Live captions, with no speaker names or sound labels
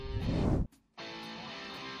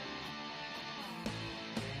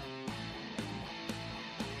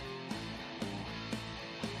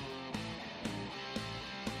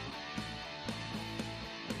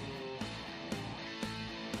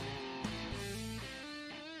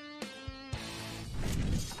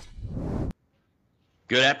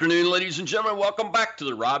Good afternoon, ladies and gentlemen. Welcome back to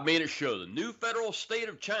the Rob Maness Show. The new federal state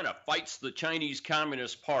of China fights the Chinese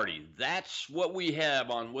Communist Party. That's what we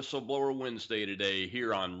have on Whistleblower Wednesday today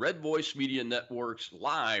here on Red Voice Media Network's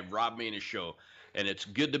live Rob Maness Show. And it's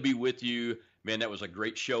good to be with you. Man, that was a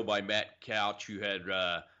great show by Matt Couch. You had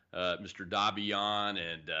Mr. Dobby on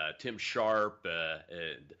and Tim Sharp.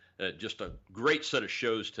 And just a great set of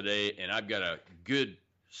shows today. And I've got a good,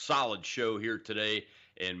 solid show here today.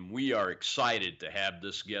 And we are excited to have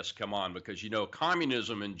this guest come on because, you know,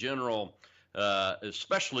 communism in general,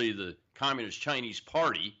 especially the Communist Chinese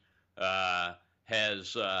Party, or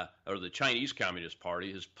the Chinese Communist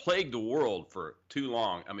Party, has plagued the world for too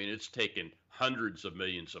long. I mean, it's taken hundreds of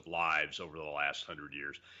millions of lives over the last 100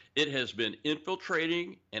 years. It has been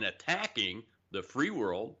infiltrating and attacking the free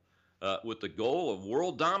world with the goal of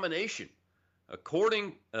world domination.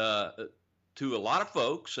 According to a lot of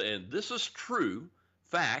folks, and this is true,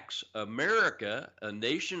 facts, America, a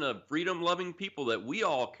nation of freedom-loving people that we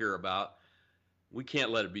all care about, we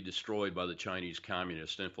can't let it be destroyed by the Chinese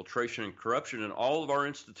communist infiltration and corruption in all of our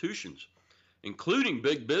institutions, including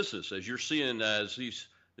big business, as you're seeing as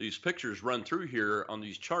these pictures run through here on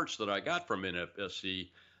these charts that I got from NFSC.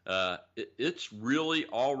 It's really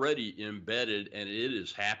already embedded, and it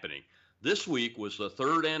is happening. This week was the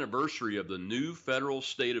third anniversary of the new federal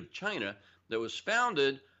state of China that was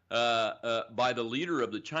founded by the leader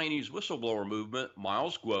of the Chinese whistleblower movement,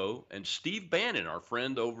 Miles Guo, and Steve Bannon, our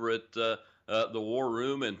friend over at the War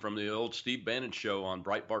Room and from the old Steve Bannon show on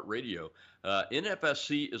Breitbart Radio.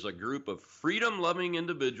 NFSC is a group of freedom-loving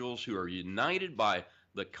individuals who are united by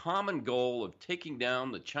the common goal of taking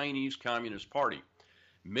down the Chinese Communist Party.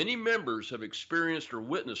 Many members have experienced or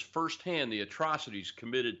witnessed firsthand the atrocities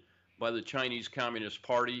committed by the Chinese Communist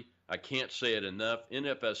Party. I can't say it enough.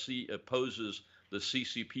 NFSC opposes the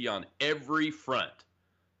CCP on every front.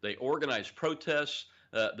 They organize protests,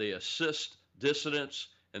 they assist dissidents,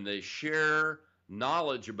 and they share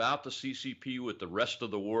knowledge about the CCP with the rest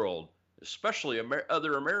of the world, especially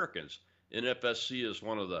other Americans. NFSC is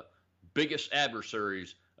one of the biggest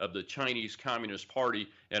adversaries of the Chinese Communist Party,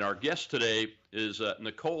 and our guest today is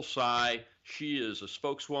Nicole Tsai. She is a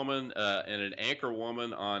spokeswoman and an anchor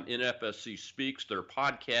woman on NFSC Speaks, their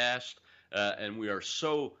podcast, and we are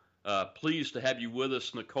so pleased to have you with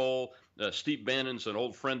us, Nicole. Steve Bannon's an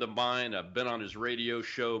old friend of mine. I've been on his radio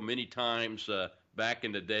show many times back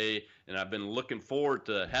in the day, and I've been looking forward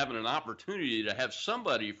to having an opportunity to have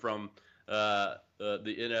somebody from the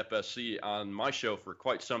NFSC on my show for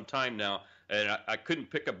quite some time now, and I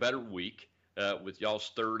couldn't pick a better week with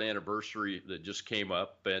y'all's third anniversary that just came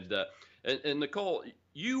up. And Nicole,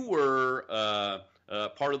 you were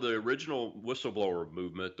part of the original whistleblower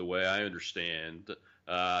movement, the way I understand.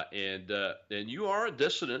 And you are a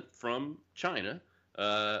dissident from China,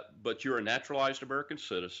 but you're a naturalized American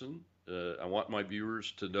citizen. I want my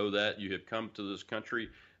viewers to know that you have come to this country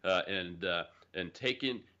and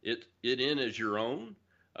taken it in as your own.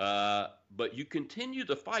 But you continue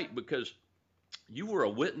to fight because you were a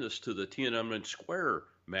witness to the Tiananmen Square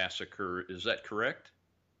massacre. Is that correct?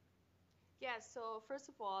 Yes. So first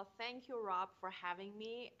of all, thank you, Rob, for having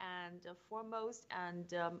me. And foremost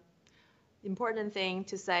and important thing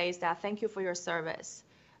to say is that thank you for your service.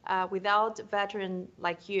 Without a veteran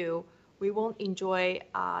like you, we won't enjoy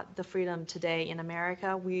the freedom today in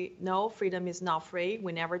America. We know freedom is not free.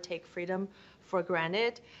 We never take freedom for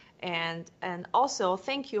granted. And also,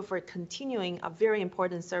 thank you for continuing a very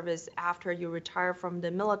important service after you retire from the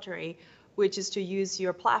military, which is to use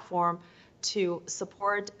your platform to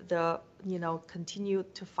support the, continue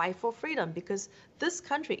to fight for freedom, because this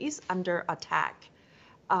country is under attack.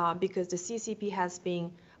 Because the CCP has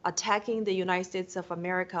been attacking the United States of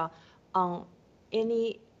America on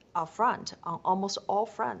any front, on almost all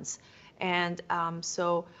fronts. And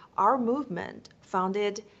so our movement,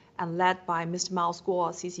 founded and led by Mr. Miles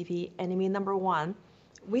Guo, CCP enemy number one,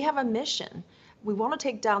 we have a mission. We want to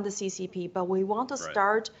take down the CCP, but we want to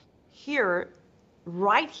start here,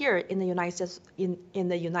 right here in the United States, in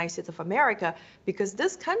the United States of America, because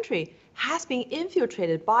this country has been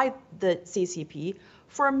infiltrated by the CCP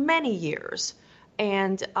for many years.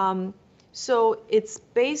 And so it's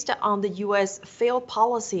based on the U.S. failed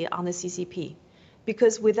policy on the CCP,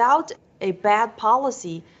 because without a bad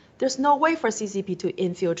policy, there's no way for CCP to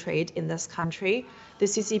infiltrate in this country. The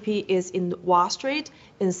CCP is in Wall Street,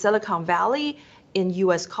 in Silicon Valley, in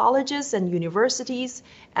U.S. colleges and universities,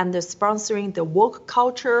 and they're sponsoring the woke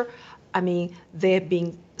culture. I mean, they've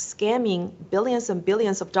been scamming billions and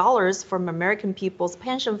billions of dollars from American people's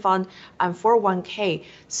pension fund and 401k.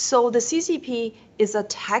 So the CCP is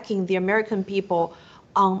attacking the American people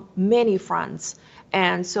on many fronts.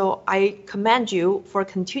 And so I commend you for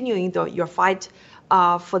continuing your fight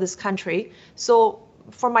for this country. So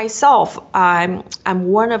for myself, I'm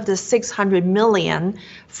one of the 600 million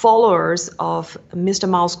followers of Mr.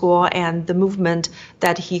 Mao's school and the movement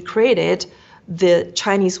that he created, the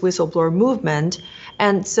Chinese whistleblower movement.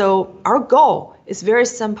 And so our goal is very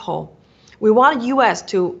simple. We want the U.S.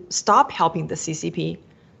 to stop helping the CCP.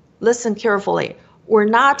 Listen carefully. We're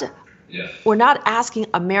not asking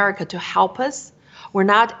America to help us. We're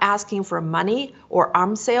not asking for money or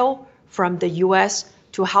arms sale from the U.S.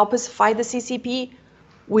 to help us fight the CCP.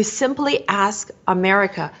 We simply ask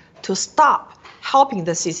America to stop helping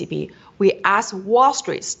the CCP. We ask Wall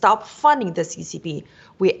Street stop funding the CCP.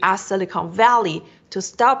 We ask Silicon Valley to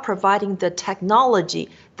stop providing the technology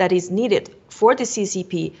that is needed for the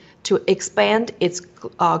CCP to expand its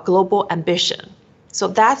global ambition. So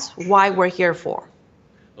that's why we're here for.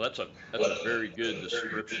 Well, that's a very good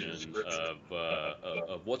description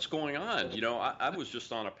of what's going on. You know, I was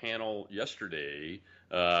just on a panel yesterday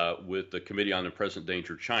with the Committee on the Present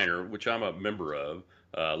Danger of China, which I'm a member of,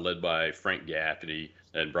 led by Frank Gaffney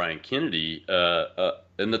and Brian Kennedy.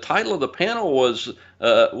 And the title of the panel was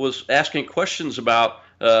asking questions about.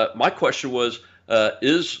 My question was,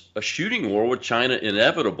 is a shooting war with China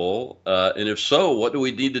inevitable? And if so, what do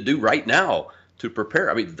we need to do right now to prepare?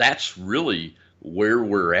 I mean, that's really where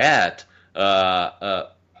we're at.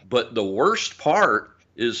 But the worst part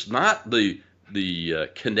is not the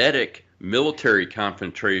kinetic military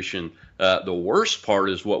confrontation. The worst part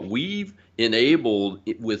is what we've enabled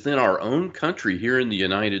within our own country here in the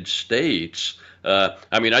United States.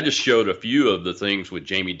 I mean, I just showed a few of the things with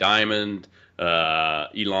Jamie Dimon,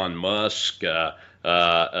 Elon Musk,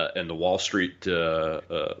 and the Wall Street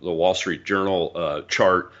Journal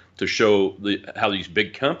chart to show how these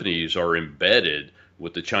big companies are embedded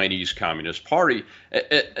with the Chinese Communist Party.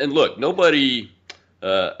 And look, nobody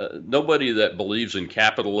that believes in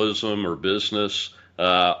capitalism or business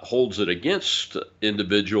holds it against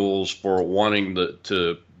individuals for wanting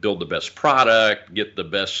to build the best product, get the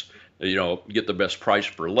best price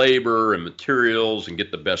for labor and materials, and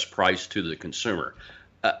get the best price to the consumer.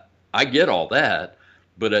 I get all that,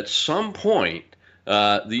 but at some point,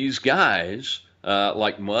 these guys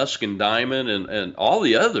like Musk and Dimon and all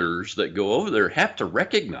the others that go over there have to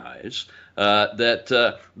recognize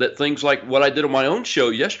that things like what I did on my own show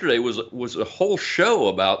yesterday was a whole show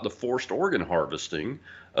about the forced organ harvesting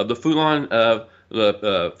of the Falun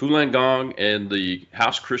Gong and the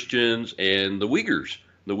House Christians and the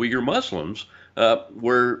Uyghur Muslims,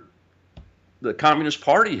 where the Communist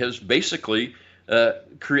Party has basically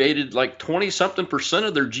created like 20-something%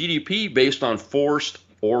 of their GDP based on forced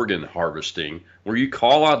organ harvesting, where you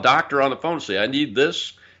call a doctor on the phone and say, I need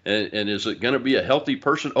this, and is it going to be a healthy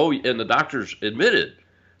person? Oh, and the doctor's admitted,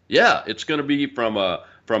 yeah, it's going to be from a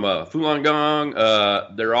Falun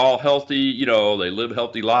Gong. They're all healthy, they live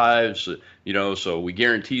healthy lives, so we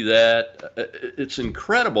guarantee that. It's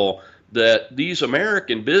incredible that these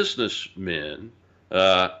American businessmen,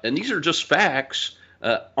 and these are just facts,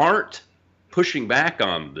 aren't pushing back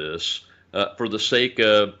on this for the sake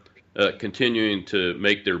of continuing to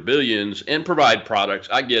make their billions and provide products.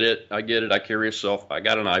 I get it. I carry I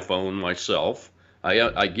got an iPhone myself.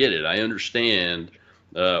 I get it. I understand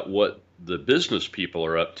what the business people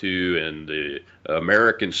are up to and the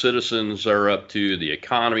American citizens are up to, the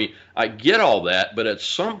economy. I get all that, but at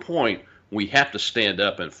some point we have to stand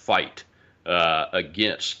up and fight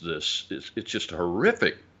against this. It's just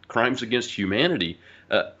horrific crimes against humanity.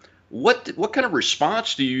 What kind of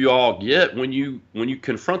response do you all get when you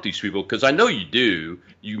confront these people? Because I know you do.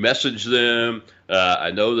 You message them.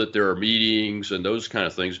 I know that there are meetings and those kind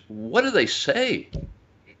of things. What do they say?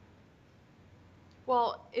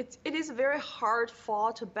 Well, it is a very hard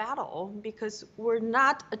fought battle because we're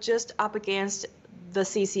not just up against the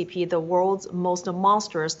CCP, the world's most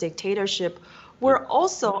monstrous dictatorship. We're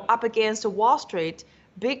also up against Wall Street,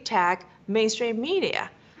 big tech, mainstream media,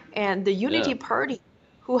 and the Unity Party,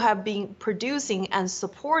 who have been producing and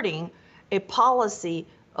supporting a policy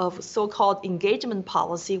of so-called engagement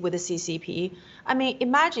policy with the CCP. I mean,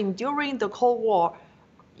 imagine during the Cold War,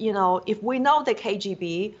 if we know the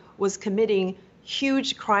KGB was committing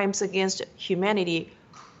huge crimes against humanity,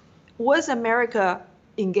 was America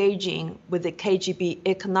engaging with the KGB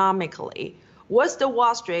economically? Was the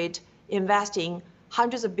Wall Street investing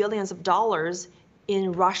hundreds of billions of dollars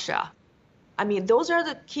in Russia? I mean, those are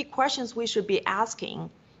the key questions we should be asking.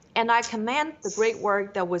 And I commend the great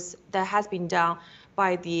work that has been done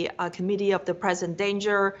by the Committee of the Present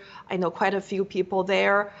Danger. I know quite a few people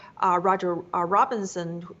there. Roger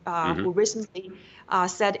Robinson, who recently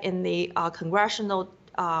said in the congressional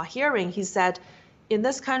hearing, he said, in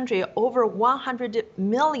this country, over 100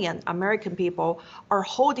 million American people are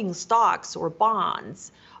holding stocks or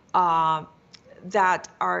bonds that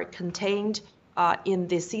are contained in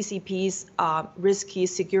the CCP's risky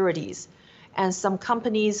securities. And some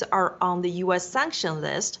companies are on the US sanction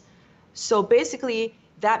list. So basically,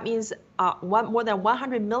 that means more than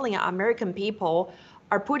 100 million American people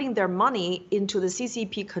are putting their money into the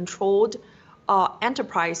CCP-controlled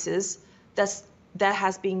enterprises that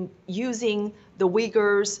has been using the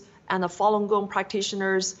Uyghurs and the Falun Gong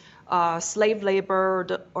practitioners, slave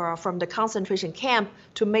labor from the concentration camp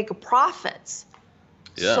to make profits.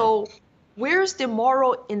 Yeah. So where's the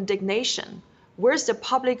moral indignation? Where's the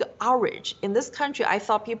public outrage? In this country, I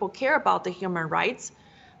thought people care about the human rights.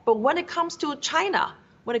 But when it comes to China,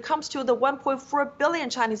 when it comes to the 1.4 billion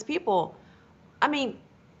Chinese people, I mean,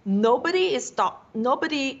 nobody is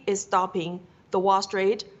stopping the Wall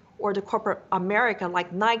Street or the corporate America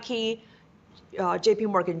like Nike, JP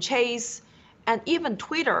Morgan Chase, and even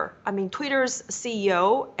Twitter. I mean, Twitter's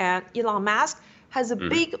CEO and Elon Musk has a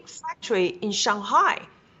big factory in Shanghai.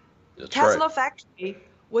 That's Tesla right. Factory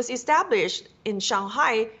was established in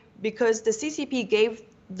Shanghai because the CCP gave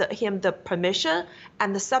him the permission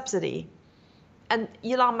and the subsidy. And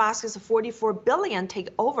Elon Musk's $44 billion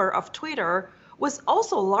takeover of Twitter was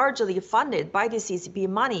also largely funded by the CCP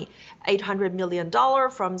money, $800 million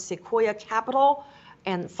from Sequoia Capital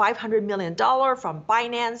and $500 million from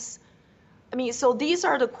Binance. I mean, so these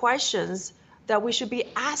are the questions that we should be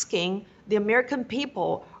asking the American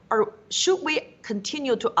people. Or should we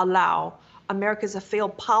continue to allow America's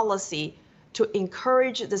failed policy to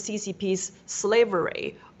encourage the CCP's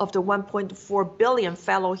slavery of the 1.4 billion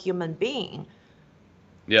fellow human being?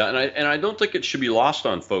 Yeah, and I don't think it should be lost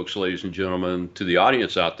on folks, ladies and gentlemen, to the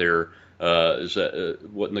audience out there, is that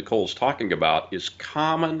what Nicole's talking about is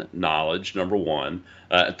common knowledge, number one.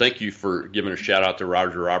 Thank you for giving a shout out to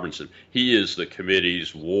Roger Robinson. He is the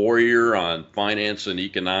committee's warrior on finance and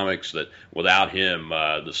economics, that without him,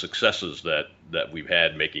 the successes that we've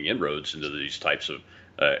had making inroads into these types of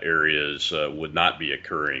areas would not be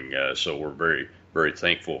occurring. So we're very, very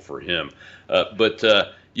thankful for him. But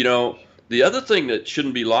the other thing that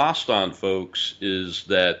shouldn't be lost on folks is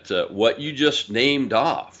that what you just named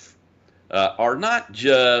off are not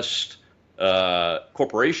just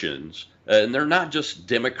corporations, and they're not just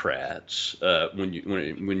Democrats. When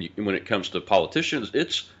it comes to politicians,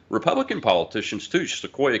 it's Republican politicians too.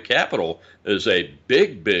 Sequoia Capital is a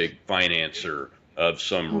big financier of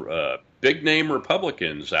some big name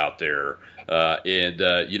Republicans out there,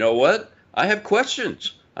 and you know what? I have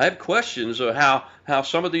questions. I have questions of how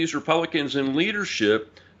some of these Republicans in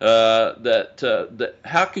leadership that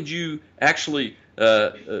how could you actually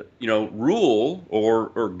rule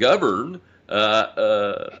or govern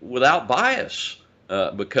without bias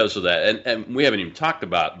because of that? And we haven't even talked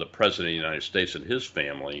about the President of the United States and his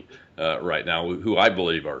family right now, who I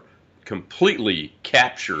believe are completely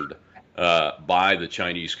captured by the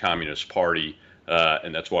Chinese Communist Party.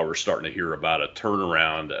 And that's why we're starting to hear about a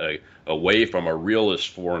turnaround away from a realist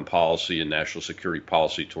foreign policy and national security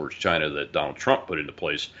policy towards China that Donald Trump put into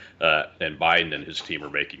place. And Biden and his team are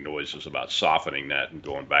making noises about softening that and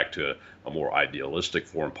going back to a more idealistic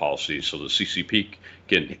foreign policy so the CCP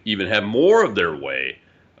can even have more of their way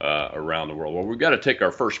around the world. Well, we've got to take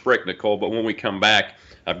our first break, Nicole, but when we come back,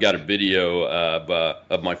 I've got a video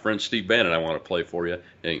of my friend Steve Bannon I want to play for you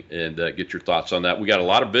and get your thoughts on that. We got a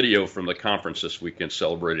lot of video from the conference this weekend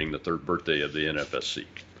celebrating the 3rd birthday of the NFSC.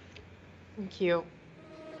 Thank you.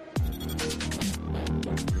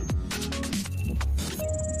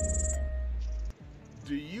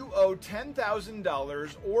 Do you owe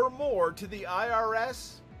 $10,000 or more to the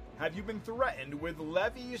IRS? Have you been threatened with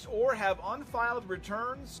levies or have unfiled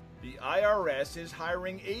returns? The IRS is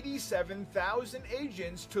hiring 87,000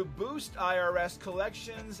 agents to boost IRS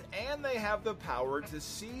collections, and they have the power to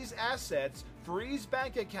seize assets, freeze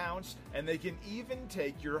bank accounts, and they can even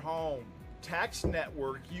take your home. Tax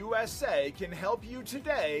Network USA can help you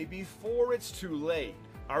today before it's too late.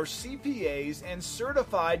 Our CPAs and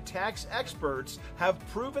certified tax experts have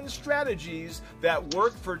proven strategies that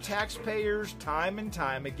work for taxpayers time and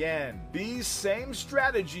time again. These same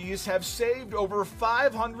strategies have saved over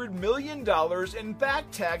 $500 million in back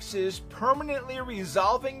taxes, permanently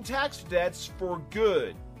resolving tax debts for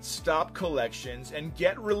good. Stop collections and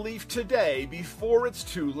get relief today before it's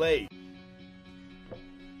too late.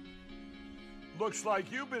 Looks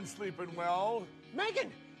like you've been sleeping well. Megan,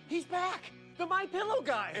 he's back. The My Pillow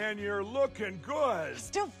guy. And you're looking good.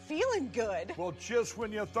 Still feeling good. Well, just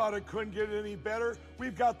when you thought it couldn't get any better,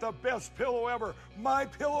 we've got the best pillow ever, My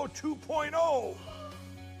Pillow 2.0.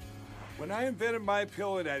 When I invented my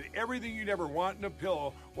pillow, it had everything you'd ever want in a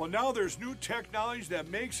pillow. Well, now there's new technology that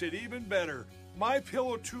makes it even better. My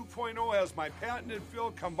Pillow 2.0 has my patented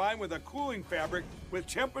fill combined with a cooling fabric with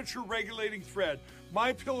temperature regulating thread.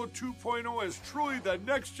 My Pillow 2.0 is truly the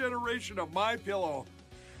next generation of My Pillow.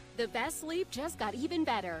 The best sleep just got even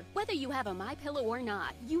better. Whether you have a MyPillow or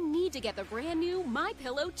not, you need to get the brand new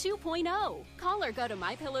MyPillow 2.0. Call or go to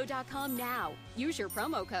MyPillow.com now. Use your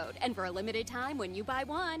promo code, and for a limited time when you buy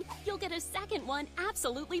one, you'll get a second one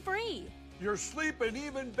absolutely free. You're sleeping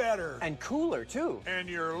even better. And cooler, too. And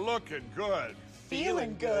you're looking good.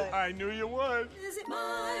 Feeling good. I knew you would. Visit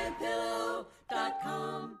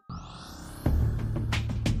MyPillow.com.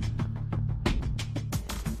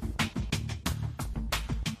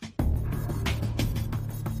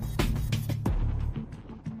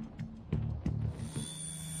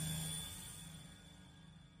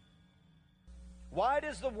 Why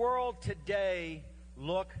does the world today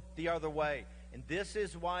look the other way? And this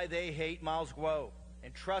is why they hate Miles Guo.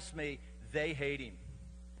 And trust me, they hate him.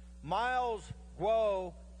 Miles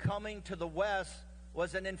Guo coming to the West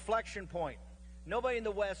was an inflection point. Nobody in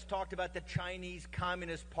the West talked about the Chinese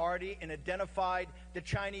Communist Party and identified the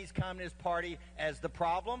Chinese Communist Party as the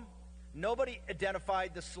problem. Nobody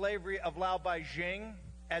identified the slavery of Lao Beijing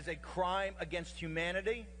as a crime against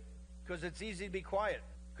humanity, because it's easy to be quiet,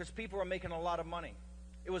 because people are making a lot of money.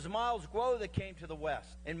 It was Miles Guo that came to the West.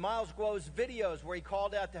 In Miles Guo's videos, where he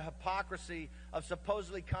called out the hypocrisy of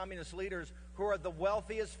supposedly communist leaders who are the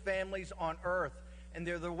wealthiest families on earth. And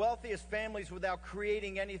they're the wealthiest families without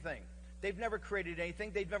creating anything. They've never created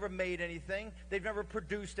anything. They've never made anything. They've never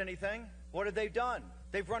produced anything. What have they done?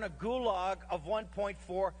 They've run a gulag of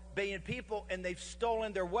 1.4 billion people, and they've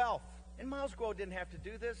stolen their wealth. And Miles Guo didn't have to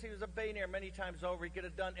do this. He was a billionaire many times over. He could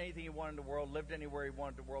have done anything he wanted in the world, lived anywhere he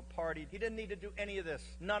wanted in the world, partied. He didn't need to do any of this.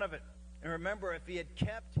 None of it. And remember, if he had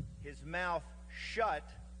kept his mouth shut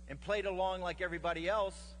and played along like everybody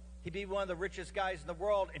else, he'd be one of the richest guys in the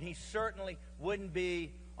world, and he certainly wouldn't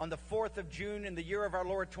be on the 4th of June in the year of our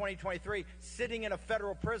Lord 2023 sitting in a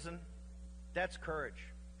federal prison. That's courage.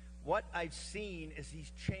 What I've seen is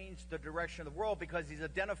he's changed the direction of the world because he's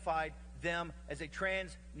identified them as a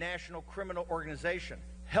transnational criminal organization,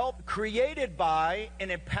 helped, created by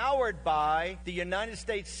and empowered by the United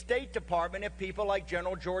States State Department and people like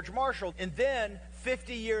General George Marshall. And then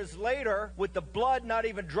 50 years later, with the blood not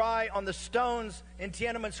even dry on the stones in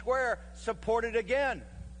Tiananmen Square, supported again.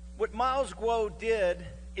 What Miles Guo did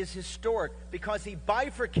is historic because he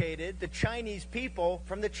bifurcated the Chinese people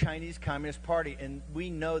from the Chinese Communist Party, and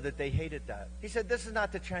we know that they hated that. He said, this is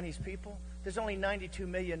not the Chinese people. There's only 92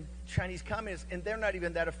 million Chinese communists, and they're not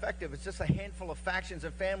even that effective. It's just a handful of factions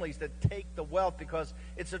and families that take the wealth because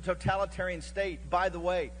it's a totalitarian state, by the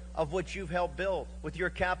way, of which you've helped build with your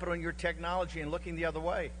capital and your technology and looking the other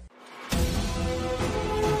way.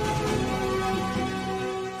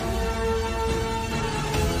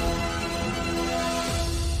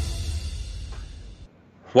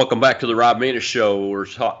 Welcome back to the Rob Maness Show. We're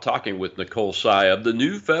talking with Nicole Tsai of the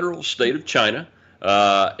new federal state of China.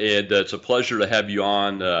 And it's a pleasure to have you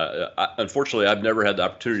on. Unfortunately, I've never had the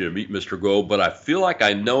opportunity to meet Mr. Guo, but I feel like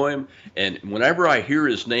I know him. And whenever I hear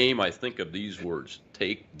his name, I think of these words: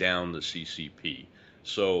 take down the CCP.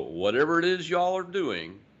 So whatever it is y'all are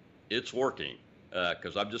doing, it's working,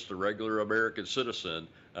 because I'm just a regular American citizen.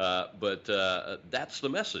 But that's the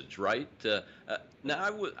message, right?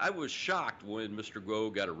 Now, I was shocked when Mr.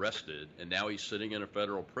 Guo got arrested, and now he's sitting in a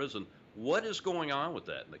federal prison. What is going on with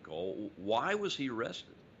that, Nicole? Why was he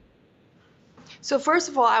arrested? So first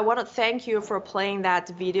of all, I want to thank you for playing that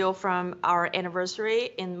video from our anniversary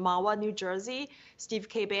in Mahwah, New Jersey. Steve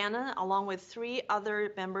K. Bannon, along with 3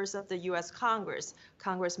 other members of the U.S. Congress,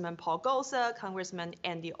 Congressman Paul Gosar, Congressman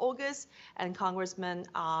Andy August, and Congressman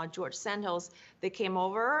George Santos, they came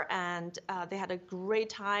over and they had a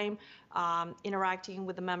great time interacting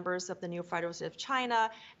with the members of the new federal state of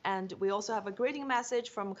China. And we also have a greeting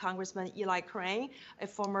message from Congressman Eli Crane, a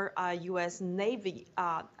former U.S. Navy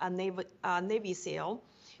SEAL.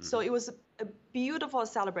 So it was a beautiful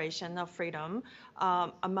celebration of freedom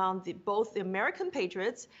among both the American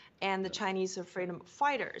patriots and the Chinese freedom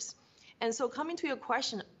fighters. And so coming to your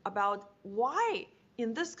question about why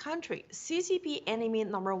in this country, CCP enemy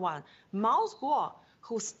number 1, Miles Guo,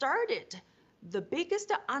 who started the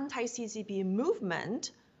biggest anti-CCP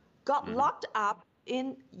movement, got locked up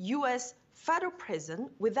in U.S. federal prison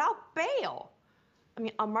without bail. I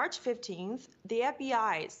mean, on March 15th, the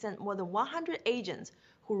FBI sent more than 100 agents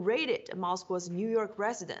who raided Miles Guo's New York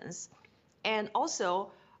residence. And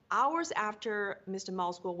also, hours after Mr.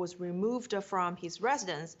 Miles Guo was removed from his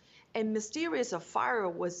residence, a mysterious fire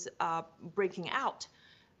was breaking out.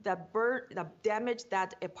 that damaged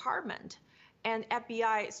that apartment. And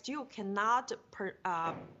FBI still cannot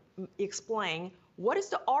explain what is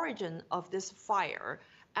the origin of this fire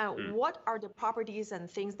and what are the properties and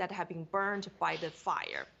things that have been burned by the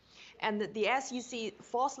fire. And the SEC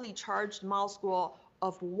falsely charged Miles Guo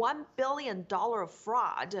of $1 billion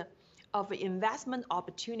fraud of an investment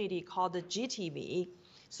opportunity called the GTV.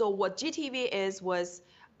 So what GTV was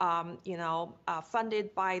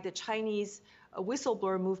funded by the Chinese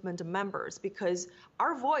whistleblower movement members, because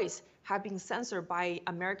our voice had been censored by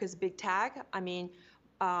America's big tech. I mean,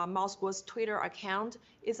 Miles Guo's Twitter account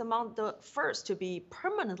is among the first to be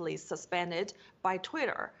permanently suspended by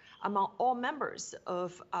Twitter among all members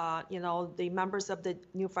of, the members of the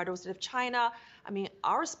new federal state of China. I mean,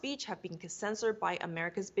 our speech have been censored by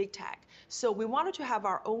America's big tech. So we wanted to have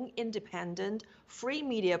our own independent, free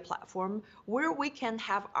media platform where we can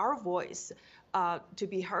have our voice to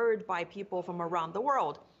be heard by people from around the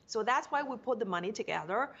world. So that's why we put the money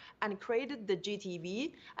together and created the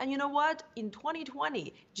GTV. And you know what? In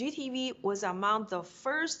 2020, GTV was among the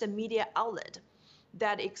first media outlet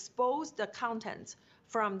that exposed the content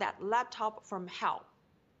from that laptop from hell.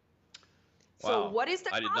 Wow. So what is the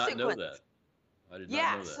consequence? I did not know that. I did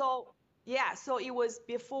not know that. So it was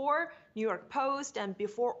before New York Post and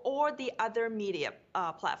before all the other media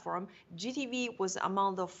platform. GTV was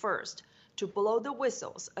among the first to blow the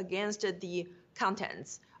whistles against the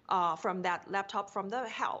contents from that laptop from the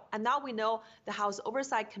hell. And now we know the House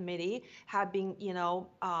Oversight Committee have been,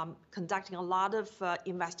 conducting a lot of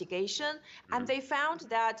investigation, and they found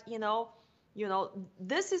that,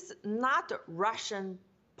 this is not Russian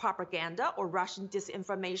propaganda or Russian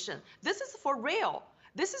disinformation. This is for real.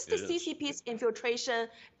 This is the CCP's infiltration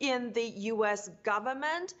in the U.S.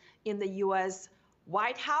 government, in the U.S.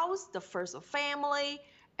 White House, the First Family,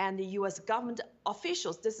 and the U.S. government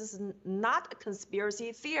officials. This is not a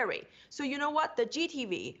conspiracy theory. So you know what? The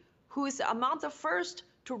GTV, who is among the first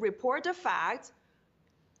to report the facts,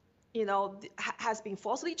 has been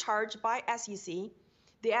falsely charged by SEC.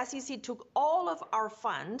 The SEC took all of our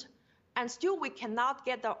fund, and still we cannot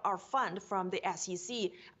get our fund from the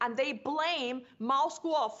SEC. And they blame Miles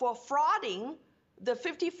Guo for frauding the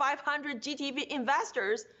 5,500 GTV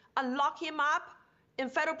investors and lock him up in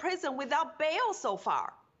federal prison without bail so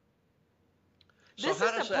far. So this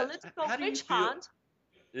is a political witch hunt.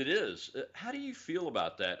 It is. How do you feel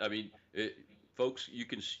about that? I mean, folks, you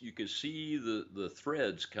can see the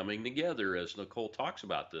threads coming together as Nicole talks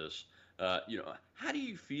about this. How do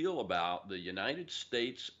you feel about the United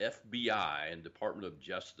States FBI and Department of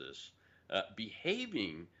Justice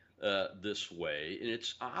behaving this way? And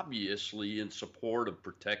it's obviously in support of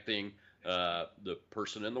protecting the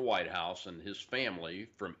person in the White House and his family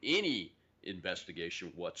from any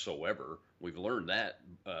investigation whatsoever. We've learned that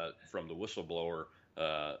from the whistleblower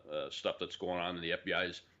stuff that's going on in the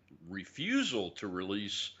FBI's refusal to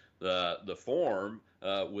release the form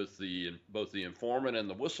with both the informant and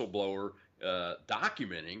the whistleblower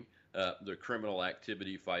documenting the criminal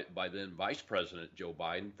activity by then Vice President Joe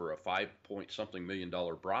Biden for a $5-point-something million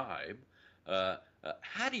bribe.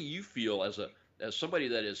 How do you feel as somebody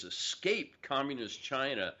that has escaped communist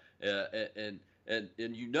China and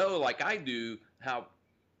like I do, how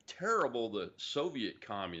terrible the Soviet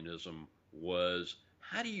communism was?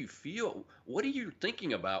 How do you feel? What are you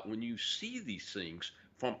thinking about when you see these things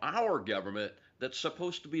from our government that's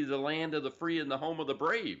supposed to be the land of the free and the home of the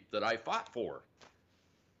brave that I fought for?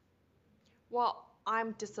 Well,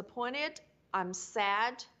 I'm disappointed, I'm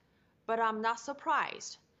sad, but I'm not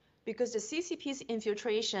surprised, because the CCP's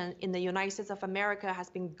infiltration in the United States of America has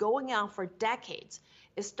been going on for decades.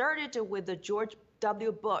 It started with the George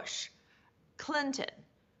W. Bush, Clinton,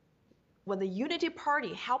 when the Unity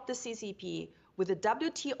Party helped the CCP with the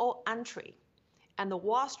WTO entry, and the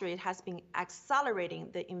Wall Street has been accelerating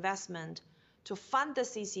the investment to fund the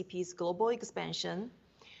CCP's global expansion.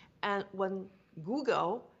 And when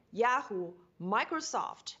Google, Yahoo,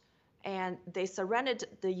 Microsoft, and they surrendered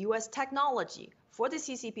the US technology for the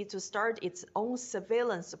CCP to start its own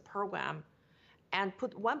surveillance program and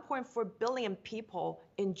put 1.4 billion people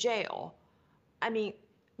in jail. I mean,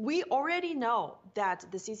 we already know that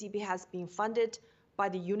the CCP has been funded by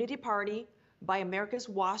the Unity Party, by America's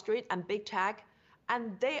Wall Street and big tech,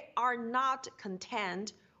 and they are not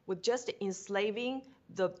content with just enslaving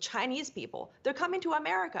the Chinese people. They're coming to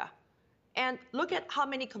America. And look at how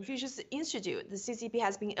many Confucius Institute the CCP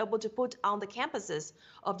has been able to put on the campuses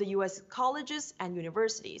of the US colleges and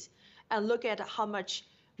universities. And look at how much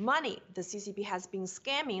money the CCP has been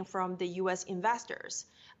scamming from the US investors.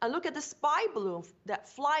 And look at the spy balloon that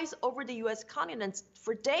flies over the US continent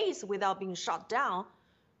for days without being shot down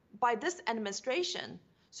by this administration.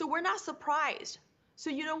 So we're not surprised. So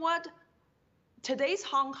you know what? Today's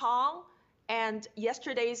Hong Kong and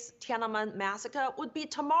yesterday's Tiananmen massacre would be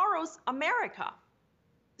tomorrow's America.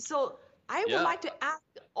 So I would like to ask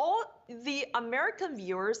all the American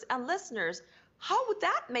viewers and listeners, how would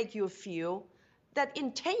that make you feel that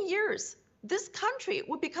in 10 years, this country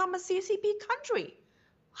would become a CCP country?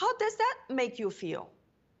 How does that make you feel?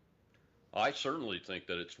 I certainly think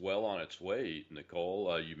that it's well on its way,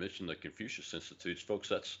 Nicole. You mentioned the Confucius Institutes. Folks,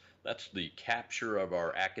 that's the capture of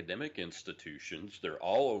our academic institutions. They're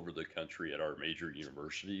all over the country at our major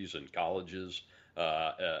universities and colleges.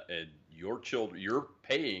 And your children, you're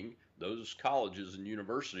paying those colleges and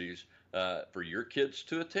universities for your kids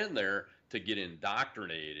to attend there to get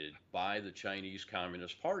indoctrinated by the Chinese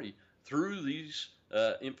Communist Party through these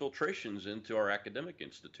infiltrations into our academic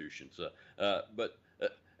institutions.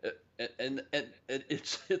 And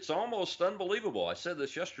it's almost unbelievable. I said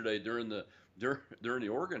this yesterday during the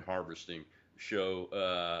organ harvesting show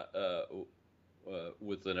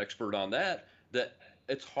with an expert on that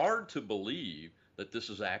it's hard to believe that this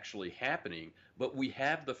is actually happening, but we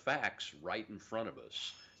have the facts right in front of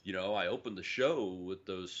us. You know, I opened the show with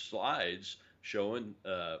those slides showing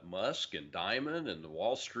Musk and Diamond and the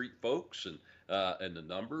Wall Street folks and the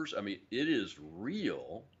numbers. I mean, it is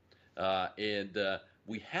real, and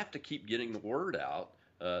we have to keep getting the word out.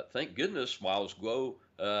 Thank goodness Miles Guo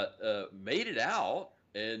made it out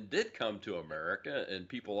and did come to America, and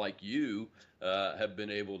people like you have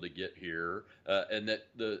been able to get here, and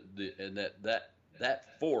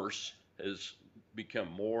that force has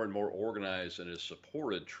become more and more organized and is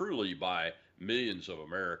supported truly by millions of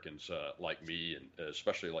Americans like me, and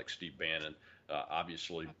especially like Steve Bannon,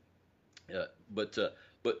 obviously. But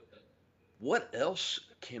what else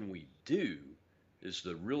can we do is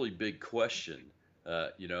the really big question. I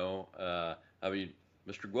mean,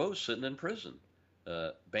 Mr. Guo's sitting in prison.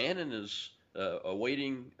 Bannon is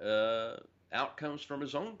awaiting outcomes from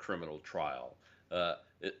his own criminal trial.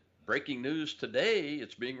 Breaking news today,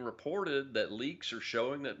 it's being reported that leaks are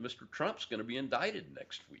showing that Mr. Trump's going to be indicted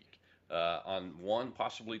next week on one,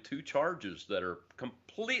 possibly two charges that are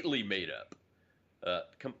completely made up.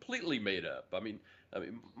 I mean,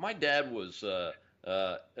 my dad was a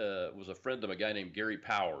friend of a guy named Gary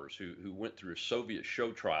Powers who went through a Soviet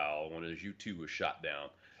show trial when his U-2 was shot down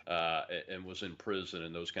and was in prison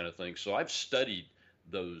and those kind of things. So I've studied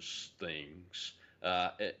those things,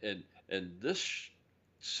 and this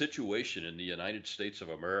situation in the United States of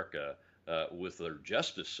America with their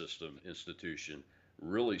justice system institution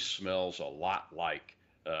really smells a lot like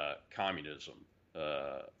communism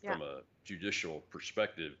from a judicial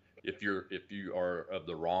perspective. If you are of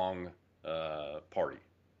the wrong party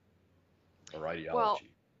or ideology. Well,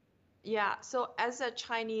 yeah. So as a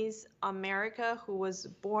Chinese American who was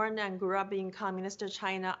born and grew up in communist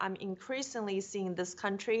China, I'm increasingly seeing this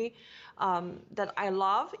country that I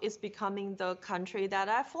love is becoming the country that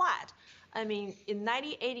I fled. I mean, in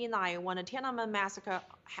 1989, when the Tiananmen massacre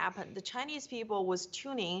happened, the Chinese people was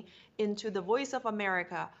tuning into the Voice of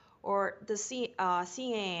America or the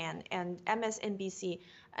CNN and MSNBC.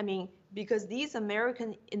 I mean, because these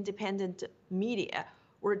American independent media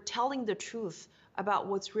were telling the truth about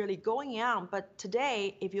what's really going on. But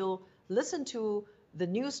today, if you listen to the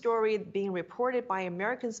news story being reported by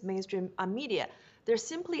Americans' mainstream media, they're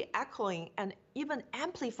simply echoing and even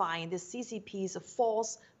amplifying the CCP's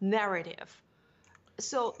false narrative.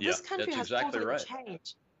 So this country has totally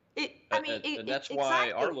changed. And that's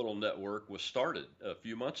why our little network was started a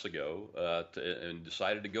few months ago and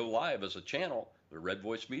decided to go live as a channel. The Red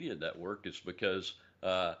Voice Media Network is because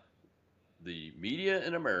the media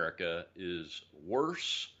in America is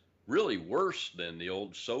worse, really worse than the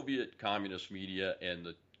old Soviet communist media and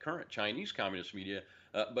the current Chinese communist media,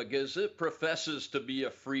 because it professes to be a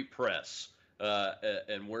free press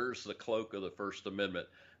and wears the cloak of the First Amendment.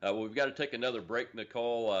 We've got to take another break,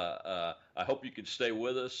 Nicole. I hope you can stay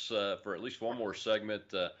with us for at least one more segment.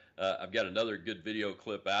 I've got another good video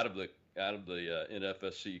clip out of the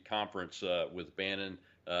NFSC conference with Bannon,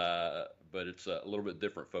 but it's a little bit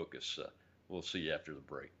different focus. We'll see you after the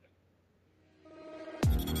break.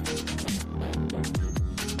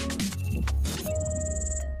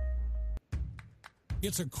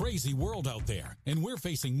 It's a crazy world out there, and we're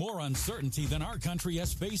facing more uncertainty than our country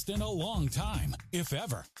has faced in a long time, if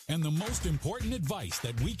ever. And the most important advice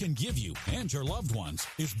that we can give you and your loved ones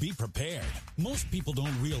is be prepared. Most people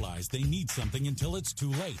don't realize they need something until it's too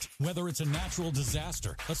late, whether it's a natural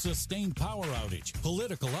disaster, a sustained power outage,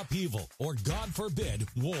 political upheaval, or God forbid,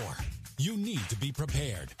 war. You need to be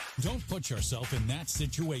prepared. Don't put yourself in that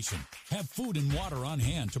situation. Have food and water on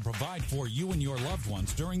hand to provide for you and your loved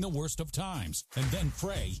ones during the worst of times, and then and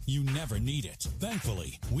pray you never need it.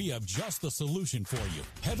 Thankfully, we have just the solution for you.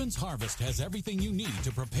 Heaven's Harvest has everything you need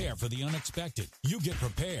to prepare for the unexpected. You get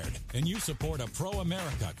prepared, and you support a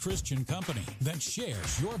pro-America Christian company that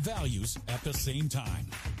shares your values at the same time.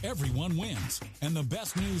 Everyone wins. And the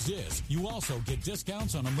best news is you also get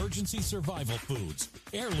discounts on emergency survival foods,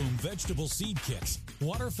 heirloom vegetable seed kits,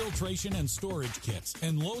 water filtration and storage kits,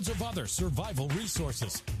 and loads of other survival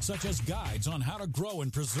resources, such as guides on how to grow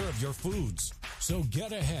and preserve your foods. So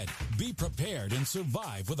get ahead, be prepared, and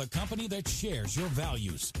survive with a company that shares your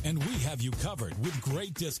values. And we have you covered with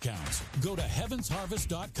great discounts. Go to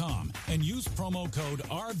heavensharvest.com and use promo code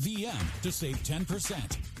RVM to save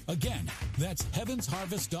 10%. Again, that's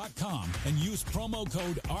heavensharvest.com and use promo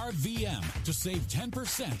code RVM to save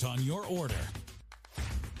 10% on your order.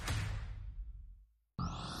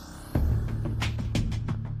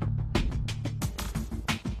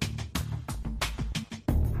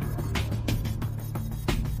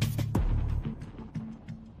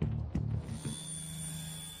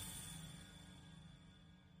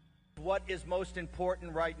 What is most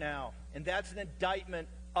important right now, and that's an indictment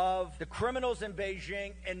of the criminals in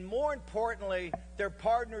Beijing and, more importantly, their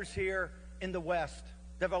partners here in the West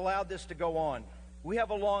that have allowed this to go on. We have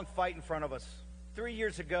a long fight in front of us. 3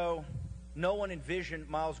 years ago, no one envisioned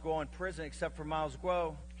Miles Guo in prison except for Miles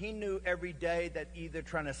Guo. He knew every day that either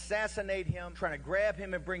trying to assassinate him, trying to grab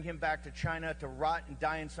him and bring him back to China to rot and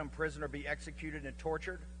die in some prison or be executed and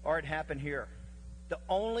tortured, or it happened here. The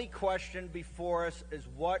only question before us is,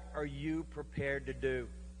 what are you prepared to do?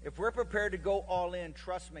 If we're prepared to go all in,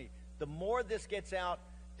 trust me, the more this gets out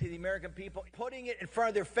to the American people, putting it in front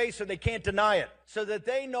of their face so they can't deny it, so that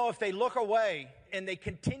they know if they look away and they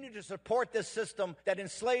continue to support this system that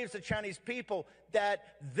enslaves the Chinese people,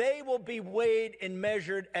 that they will be weighed and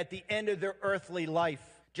measured at the end of their earthly life.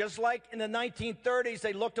 Just like in the 1930s,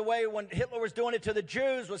 they looked away when Hitler was doing it to the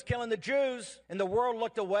Jews, was killing the Jews, and the world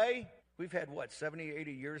looked away. We've had, 70,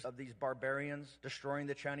 80 years of these barbarians destroying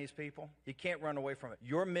the Chinese people? You can't run away from it.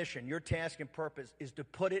 Your mission, your task and purpose is to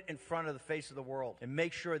put it in front of the face of the world and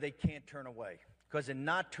make sure they can't turn away. Because in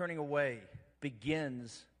not turning away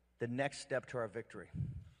begins the next step to our victory.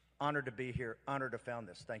 Honored to be here. Honored to found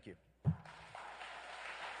this. Thank you.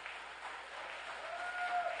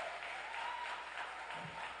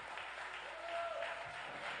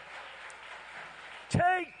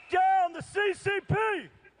 Take down the CCP!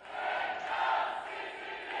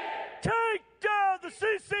 Take down the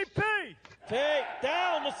CCP! Take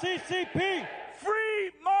down the CCP!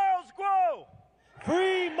 Free Miles Guo!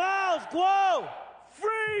 Free Miles Guo!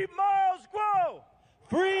 Free Miles Guo!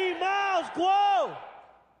 Free Miles Guo!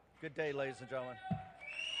 Good day, ladies and gentlemen.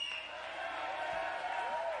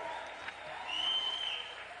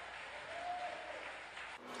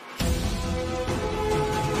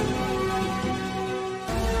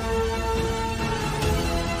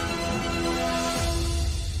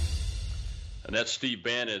 And that's Steve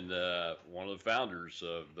Bannon, one of the founders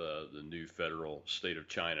of the new federal state of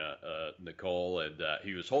China, Nicole. And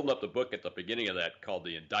he was holding up the book at the beginning of that called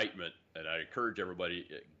The Indictment. And I encourage everybody,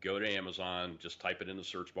 go to Amazon, just type it in the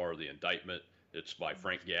search bar, The Indictment. It's by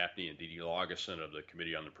Frank Gaffney and Dee Dee Laugesen of the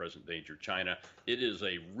Committee on the Present Danger of China. It is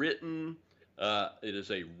a written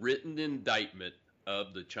indictment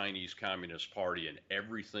of the Chinese Communist Party and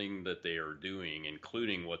everything that they are doing,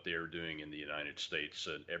 including what they are doing in the United States.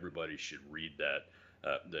 And everybody should read that,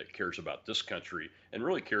 that cares about this country and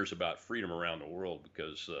really cares about freedom around the world,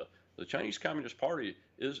 because the Chinese Communist Party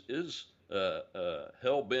is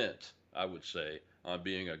hell-bent, I would say, on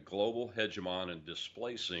being a global hegemon and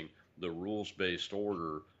displacing the rules-based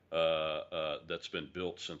order that's been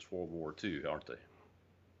built since World War II, aren't they?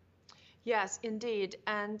 Yes, indeed.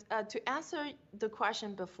 And to answer the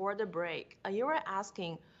question before the break, you were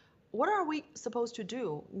asking, what are we supposed to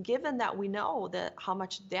do, given that we know that how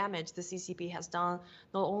much damage the CCP has done,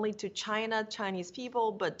 not only to China, Chinese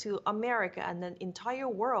people, but to America and the entire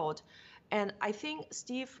world? And I think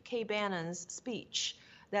Steve K. Bannon's speech,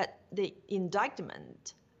 that the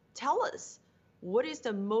indictment, tell us what is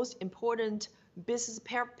the most important business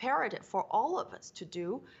imperative for all of us to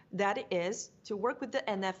do. That is to work with the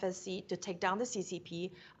NFSC to take down the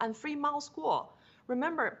CCP and free Miles Guo.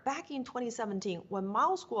 Remember, back in 2017, when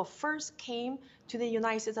Miles Guo first came to the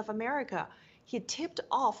United States of America, he tipped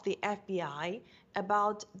off the FBI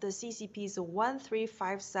about the CCP's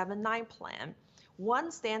 13579 plan.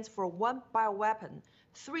 1 stands for one bioweapon.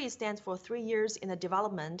 3 stands for 3 years in the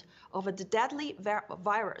development of a deadly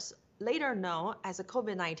virus, later known as a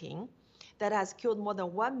COVID-19, that has killed more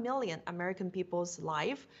than 1 million American people's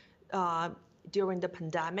life during the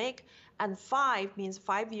pandemic. And 5 means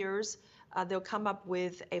 5 years they'll come up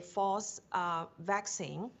with a false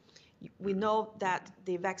vaccine. We know that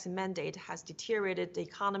the vaccine mandate has deteriorated the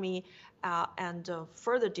economy and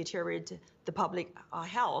further deteriorated the public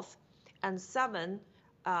health. And 7,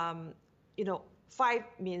 5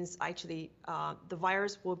 means actually the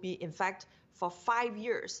virus will be in fact for 5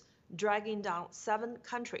 years, dragging down 7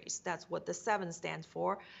 countries. That's what the 7 stands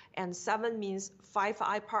for. And 7 means Five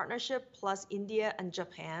Eye Partnership plus India and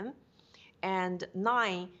Japan. And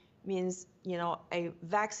 9 means, a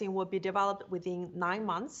vaccine will be developed within 9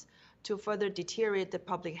 months to further deteriorate the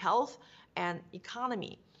public health and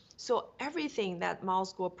economy. So everything that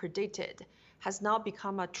Mao's Guo predicted has now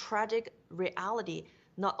become a tragic reality.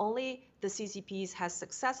 Not only the CCPs has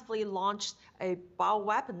successfully launched a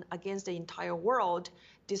bioweapon against the entire world,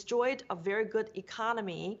 destroyed a very good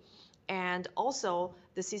economy, and also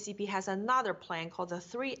the CCP has another plan called the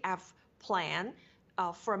 3F plan,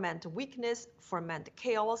 ferment weakness, ferment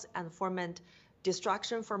chaos, and ferment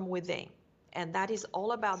destruction from within. And that is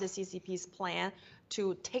all about the CCP's plan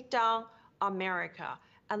to take down America.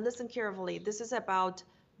 And listen carefully, this is about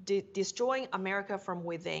destroying America from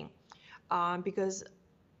within, because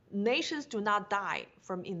nations do not die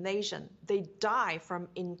from invasion. They die from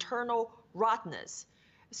internal rottenness.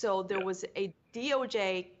 So there was a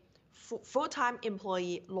DOJ full-time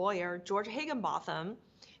employee lawyer, George Higginbotham.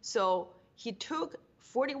 So he took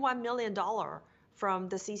 $41 million from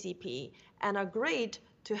the CCP and agreed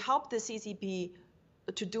to help the CCP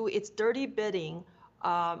to do its dirty bidding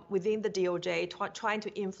within the DOJ, trying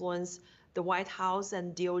to influence the White House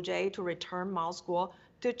and DOJ to return Mao's Guo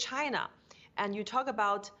to China. And you talk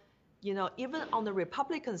about, even on the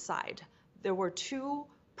Republican side, there were 2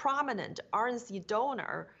 prominent RNC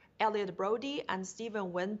donors, Elliot Brody and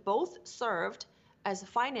Stephen Wynn, both served as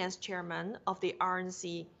finance chairman of the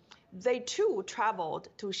RNC. They too traveled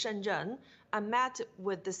to Shenzhen and met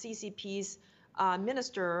with the CCP's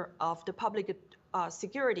Minister of the Public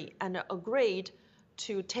Security and agreed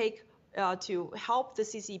to to help the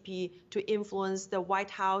CCP to influence the White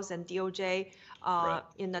House and DOJ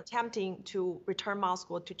in attempting to return Mao's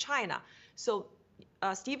Guo to China. So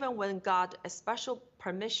Stephen Wynn got a special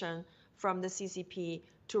permission from the CCP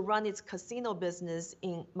to run its casino business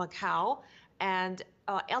in Macau. And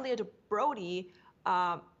Elliot Brody,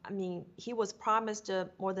 he was promised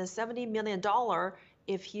more than $70 million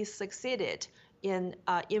if he succeeded in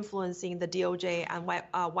influencing the DOJ and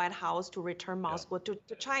White House to return Mao's Guo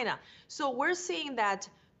to China. So we're seeing that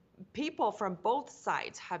people from both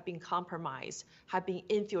sides have been compromised, have been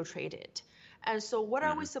infiltrated. And so what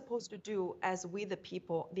are we supposed to do as we the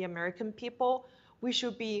people, the American people? We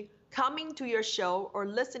should be coming to your show or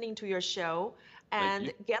listening to your show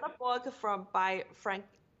and get a book by Frank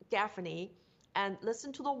Gaffney and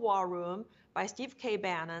listen to The War Room by Steve K.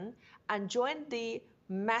 Bannon and join the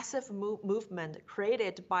massive movement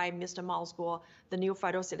created by Mr. Mao's Guo, the new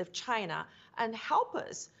federal state of China, and help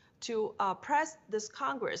us to press this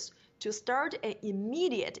Congress to start an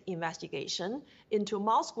immediate investigation into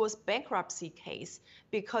Mao's Guo's bankruptcy case.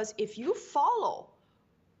 Because if you follow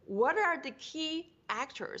what are the key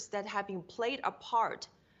actors that have been played a part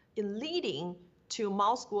in leading to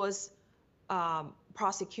Mao's Guo's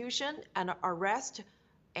prosecution and arrest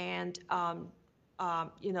and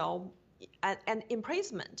and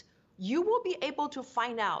imprisonment, you will be able to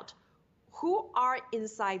find out who are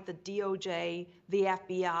inside the DOJ, the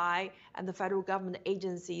FBI, and the federal government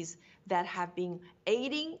agencies that have been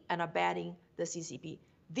aiding and abetting the CCP.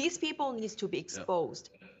 These people need to be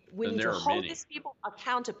exposed. We need to hold these people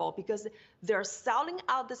accountable because they're selling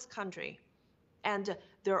out this country and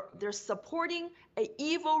they're supporting an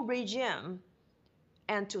evil regime,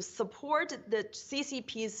 and to support the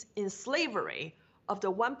CCP's in slavery of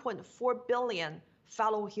the 1.4 billion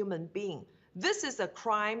fellow human being. This is a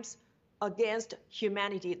crime against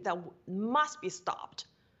humanity that must be stopped.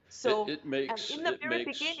 So it makes in the very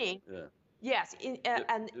beginning, yes, it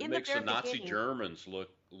makes the Nazi Germans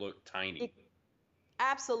look tiny.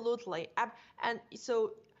 Absolutely, and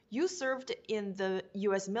so you served in the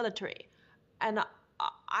U.S. military, and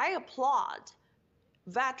I applaud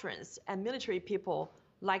veterans and military people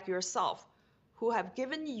like yourself who have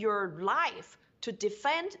given your life to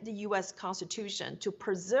defend the U.S. Constitution, to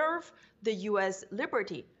preserve the U.S.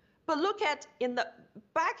 liberty. But look at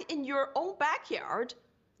back in your own backyard,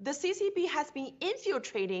 the CCP has been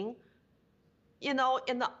infiltrating, in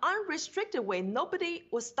the unrestricted way. Nobody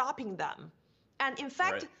was stopping them. And in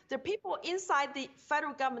fact, the people inside the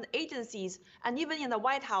federal government agencies and even in the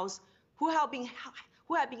White House who have been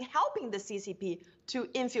helping the CCP to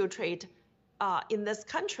infiltrate in this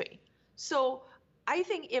country. So I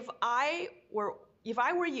think if I were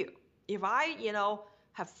you, if I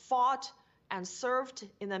have fought and served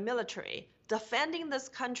in the military, defending this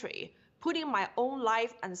country, putting my own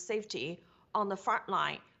life and safety on the front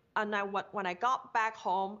line. And when I got back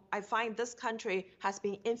home, I find this country has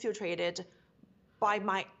been infiltrated by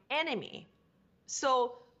my enemy.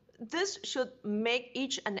 So this should make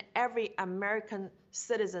each and every American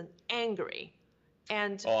citizen angry.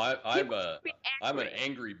 And I'm an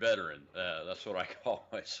angry veteran. That's what I call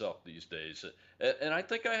myself these days. And I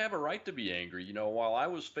think I have a right to be angry. You know, while I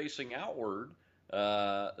was facing outward,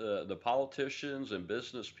 the politicians and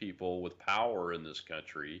business people with power in this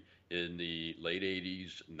country in the late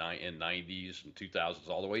 80s and 90s and 2000s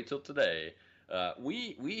all the way till today,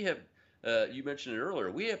 we have, you mentioned it earlier,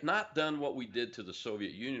 we have not done what we did to the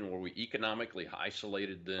Soviet Union, where we economically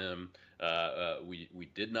isolated them. We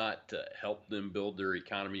did not help them build their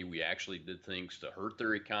economy. We actually did things to hurt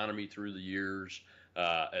their economy through the years.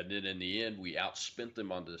 And then in the end, we outspent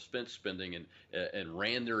them on defense spending and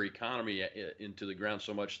ran their economy into the ground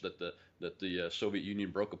so much that the Soviet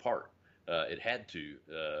Union broke apart. It had to,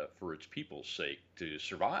 for its people's sake, to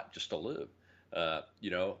survive, just to live.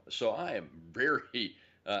 You know, so I am very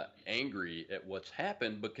angry at what's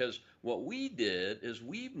happened, because what we did is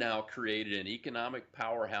we've now created an economic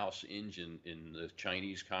powerhouse engine in the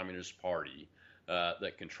Chinese Communist Party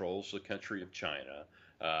that controls the country of China,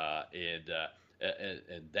 and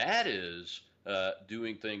that is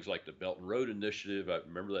doing things like the Belt and Road Initiative. I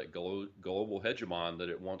remember that global hegemon that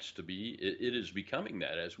it wants to be. It is becoming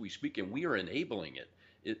that as we speak, and we are enabling it.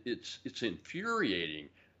 It's infuriating.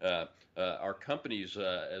 Our companies,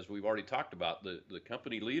 as we've already talked about, the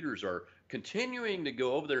company leaders are continuing to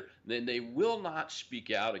go over there. Then they will not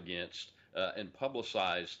speak out against and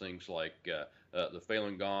publicize things like the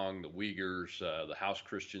Falun Gong, the Uyghurs, the House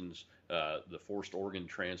Christians, the forced organ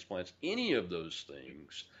transplants, any of those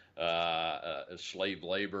things, slave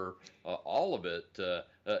labor, all of it.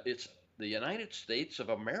 It's the United States of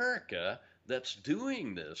America that's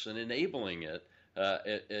doing this and enabling it.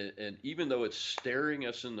 And even though it's staring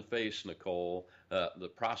us in the face, Nicole, the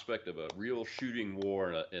prospect of a real shooting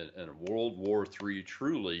war and a World War III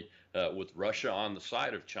truly, with Russia on the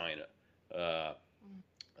side of China,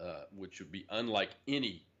 which would be unlike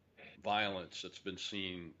any violence that's been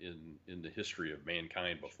seen in the history of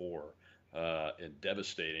mankind before, and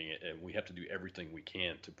devastating. And we have to do everything we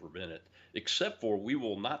can to prevent it, except for we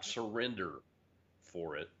will not surrender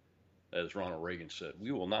for it. As Ronald Reagan said,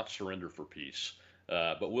 we will not surrender for peace,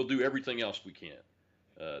 but we'll do everything else we can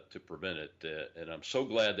to prevent it. And I'm so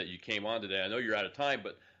glad that you came on today. I know you're out of time,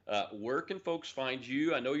 but where can folks find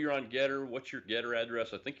you? I know you're on Getter. What's your Getter address?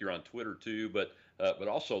 I think you're on Twitter too, but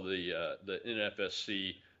also the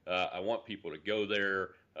NFSC. I want people to go there,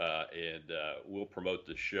 and we'll promote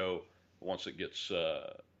the show once it gets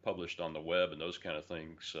published on the web and those kind of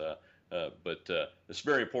things. But it's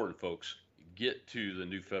very important, folks. Get to the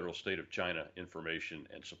new federal state of China information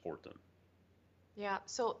and support them. Yeah,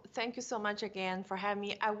 so thank you so much again for having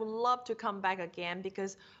me. I would love to come back again,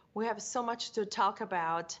 because we have so much to talk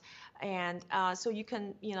about. And so you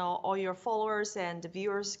can, all your followers and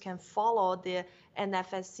viewers can follow the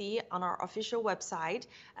NFSC on our official website,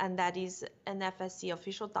 and that is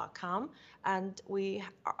nfscofficial.com. And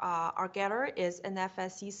our Getter is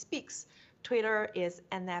NFSC Speaks. Twitter is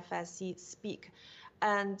NFSC Speak.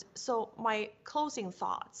 And so my closing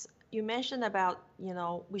thoughts, you mentioned about,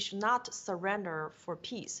 we should not surrender for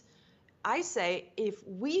peace. I say if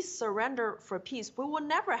we surrender for peace, we will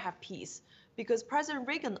never have peace, because President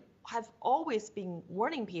Reagan have always been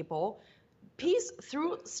warning people, peace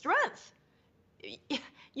through strength.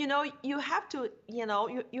 You have to,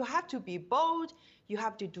 you have to be bold, you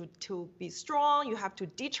have to be strong, you have to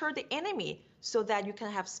deter the enemy so that you can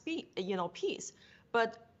have peace.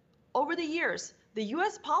 But over the years, the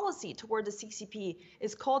U.S. policy toward the CCP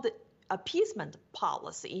is called appeasement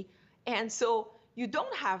policy. And so you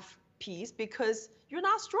don't have peace because you're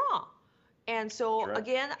not strong. And so, sure.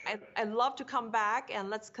 Again, I'd love to come back and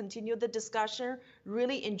let's continue the discussion.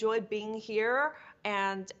 Really enjoy being here.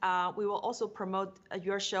 And we will also promote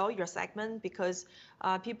your show, your segment, because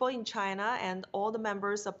people in China and all the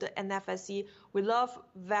members of the NFSC, we love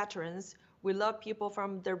veterans. We love people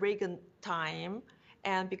from the Reagan time.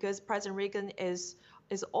 And because President Reagan is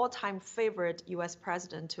all-time favorite U.S.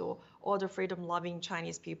 president to all the freedom-loving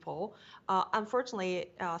Chinese people. Unfortunately,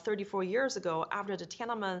 34 years ago, after the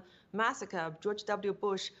Tiananmen massacre, George W.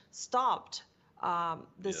 Bush stopped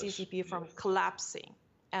the CCP from collapsing.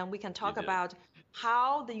 And we can talk about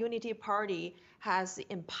how the Unity Party has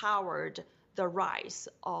empowered the rise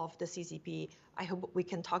of the CCP. I hope we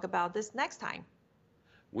can talk about this next time.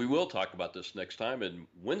 We will talk about this next time. And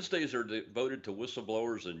Wednesdays are devoted to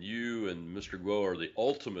whistleblowers, and you and Mr. Guo are the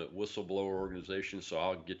ultimate whistleblower organization. So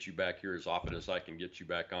I'll get you back here as often as I can get you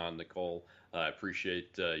back on, Nicole. I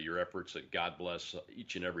appreciate your efforts, and God bless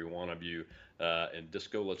each and every one of you. And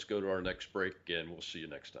Disco, let's go to our next break, and we'll see you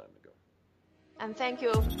next time. Nicole. And thank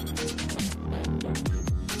you.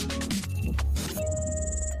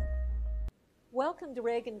 Welcome to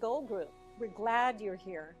Reagan Gold Group. We're glad you're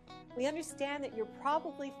here. We understand that you're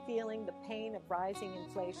probably feeling the pain of rising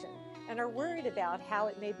inflation and are worried about how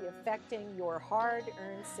it may be affecting your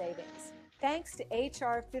hard-earned savings. Thanks to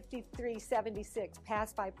H.R. 5376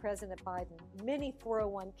 passed by President Biden, many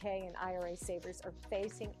 401k and IRA savers are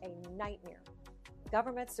facing a nightmare.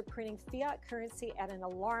 Governments are printing fiat currency at an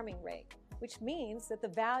alarming rate, which means that the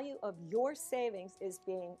value of your savings is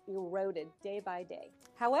being eroded day by day.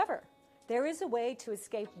 However, there is a way to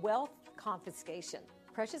escape wealth confiscation.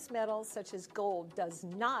 Precious metals such as gold does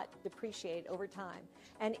not depreciate over time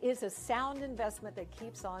and is a sound investment that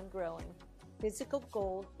keeps on growing. Physical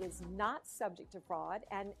gold is not subject to fraud,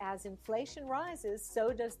 and as inflation rises,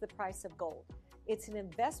 so does the price of gold. It's an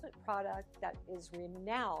investment product that is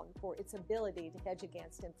renowned for its ability to hedge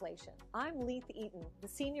against inflation. I'm Leith Eaton, the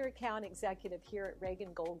Senior Account Executive here at Reagan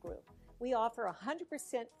Gold Group. We offer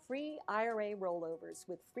 100% free IRA rollovers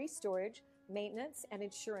with free storage, maintenance, and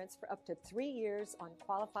insurance for up to 3 years on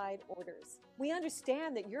qualified orders. We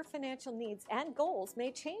understand that your financial needs and goals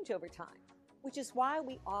may change over time, which is why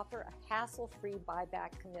we offer a hassle-free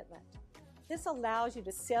buyback commitment. This allows you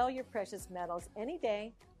to sell your precious metals any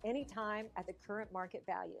day, anytime at the current market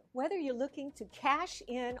value. Whether you're looking to cash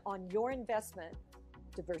in on your investment,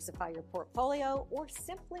 diversify your portfolio, or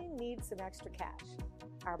simply need some extra cash,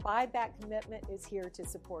 our buyback commitment is here to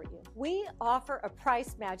support you. We offer a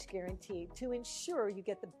price match guarantee to ensure you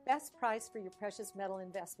get the best price for your precious metal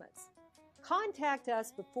investments. Contact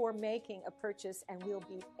us before making a purchase and we'll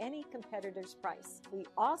beat any competitor's price. We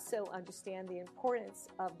also understand the importance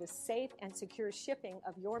of the safe and secure shipping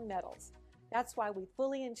of your metals. That's why we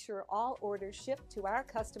fully insure all orders shipped to our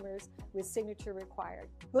customers with signature required.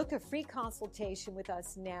 Book a free consultation with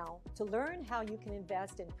us now to learn how you can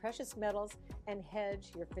invest in precious metals and hedge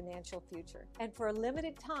your financial future. And for a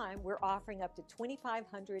limited time, we're offering up to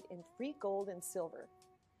 $2,500 in free gold and silver.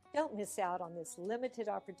 Don't miss out on this limited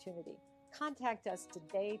opportunity. Contact us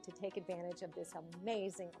today to take advantage of this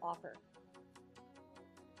amazing offer.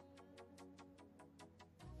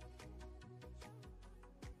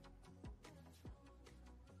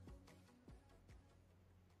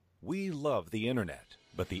 We love the internet,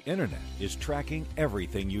 but the internet is tracking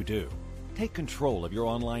everything you do. Take control of your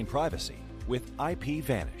online privacy with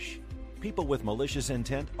IPVanish. People with malicious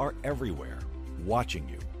intent are everywhere, watching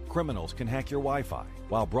you. Criminals can hack your Wi-Fi,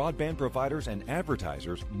 while broadband providers and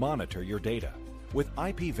advertisers monitor your data. With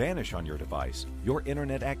IPVanish on your device, your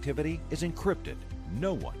internet activity is encrypted.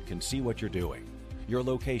 No one can see what you're doing. Your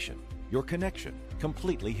location, your connection,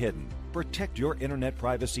 completely hidden. Protect your internet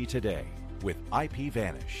privacy today with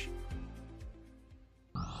IPVanish.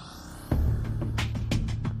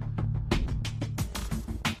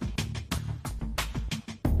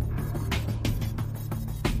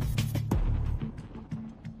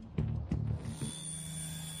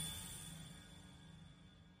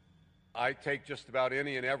 I take just about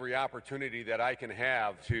any and every opportunity that I can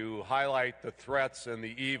have to highlight the threats and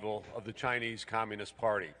the evil of the Chinese Communist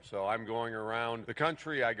Party. So I'm going around the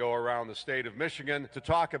country, I go around the state of Michigan to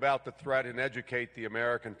talk about the threat and educate the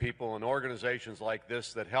American people, and organizations like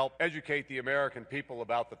this that help educate the American people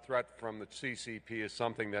about the threat from the CCP is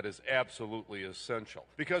something that is absolutely essential.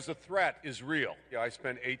 Because the threat is real. I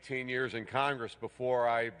spent 18 years in Congress before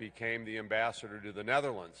I became the ambassador to the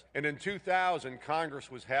Netherlands. And in 2000,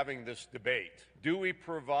 Congress was having this debate. Do we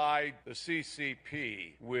provide the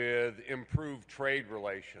CCP with improved trade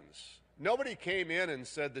relations? Nobody came in and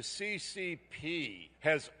said the CCP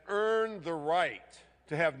has earned the right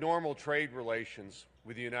to have normal trade relations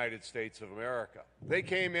with the United States of America. They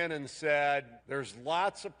came in and said there's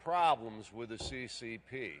lots of problems with the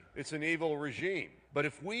CCP. It's an evil regime. But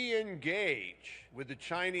if we engage with the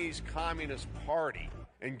Chinese Communist Party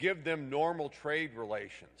and give them normal trade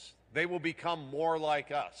relations, they will become more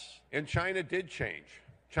like us. And China did change.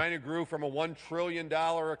 China grew from a $1 trillion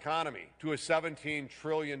economy to a $17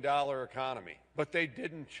 trillion economy. But they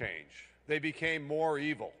didn't change. They became more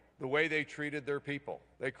evil. The way they treated their people.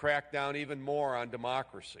 They cracked down even more on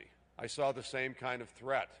democracy. I saw the same kind of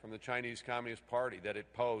threat from the Chinese Communist Party that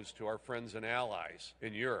it posed to our friends and allies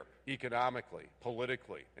in Europe, economically,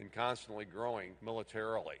 politically, and constantly growing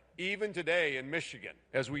militarily. Even today in Michigan,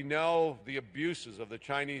 as we know the abuses of the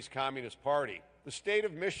Chinese Communist Party, the state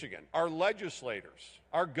of Michigan, our legislators,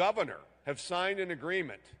 our governor, have signed an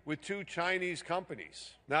agreement with 2 Chinese companies.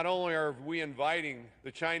 Not only are we inviting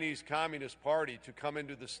the Chinese Communist Party to come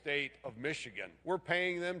into the state of Michigan, we're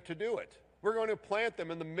paying them to do it. We're going to plant them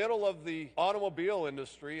in the middle of the automobile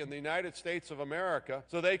industry in the United States of America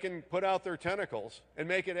so they can put out their tentacles and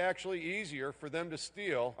make it actually easier for them to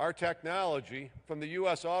steal our technology from the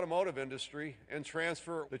U.S. automotive industry and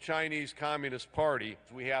transfer the Chinese Communist Party.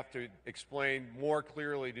 We have to explain more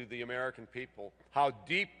clearly to the American people how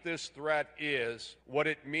deep this threat is, what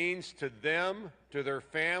it means to them, to their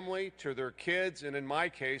family, to their kids, and in my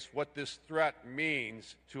case, what this threat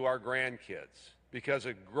means to our grandkids. Because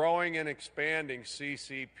a growing and expanding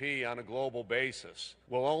CCP on a global basis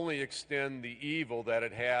will only extend the evil that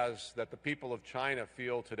it has, that the people of China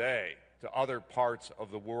feel today, to other parts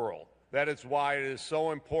of the world. That is why it is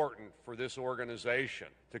so important for this organization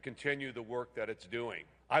to continue the work that it's doing.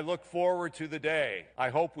 I look forward to the day. I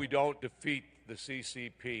hope we don't defeat the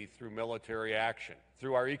CCP through military action.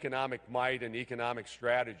 Through our economic might and economic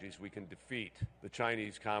strategies, we can defeat the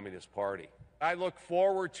Chinese Communist Party. I look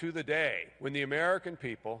forward to the day when the American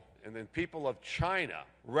people and the people of China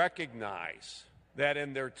recognize that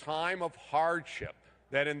in their time of hardship,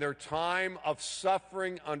 that in their time of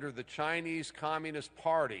suffering under the Chinese Communist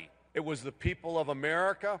Party, it was the people of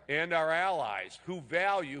America and our allies who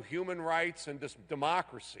value human rights and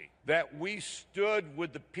democracy, that we stood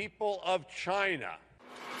with the people of China.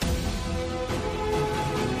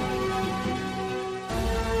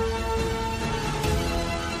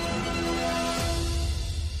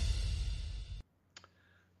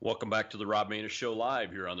 Welcome back to the Rob Maness Show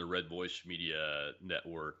live here on the Red Voice Media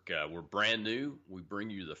Network. We're brand new. We bring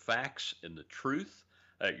you the facts and the truth.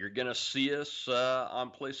 You're going to see us on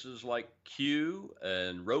places like Q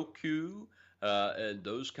and Roku and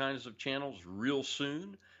those kinds of channels real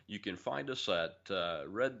soon. You can find us at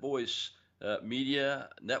Red Voice Media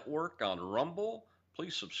Network on Rumble.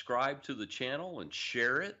 Please subscribe to the channel and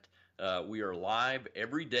share it. We are live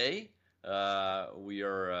every day. We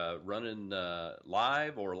are running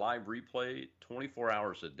live or live replay 24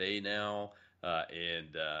 hours a day now,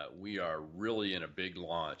 and we are really in a big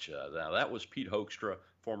launch. Now, that was Pete Hoekstra,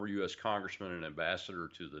 former U.S. Congressman and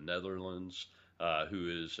ambassador to the Netherlands,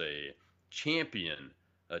 who is a champion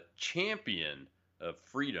of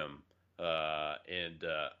freedom and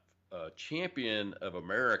a champion of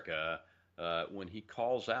America when he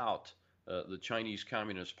calls out the Chinese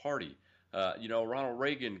Communist Party. Ronald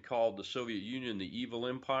Reagan called the Soviet Union the evil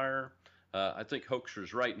empire. I think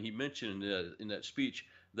Hoekstra's right, and he mentioned in that speech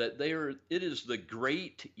that it is the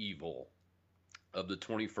great evil of the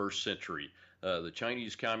 21st century. The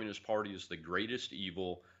Chinese Communist Party is the greatest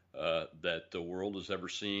evil that the world has ever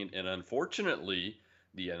seen, and unfortunately,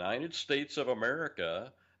 the United States of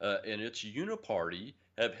America and its uniparty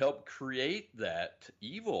have helped create that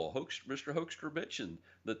evil. Mr. Hoekstra mentioned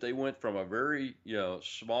that they went from a very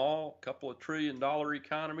small couple of $1 trillion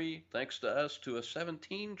economy, thanks to us, to a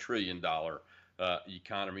 $17 trillion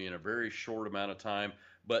economy in a very short amount of time.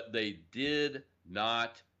 But they did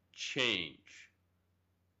not change.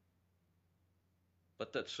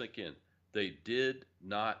 Let that sink in. They did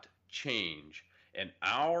not change. And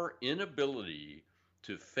our inability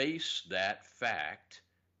to face that fact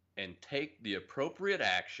and take the appropriate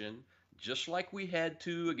action, just like we had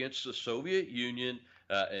to against the Soviet Union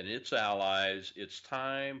and its allies, it's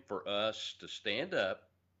time for us to stand up,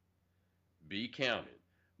 be counted.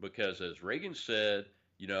 Because as Reagan said,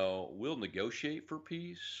 we'll negotiate for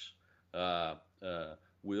peace.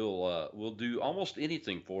 We'll do almost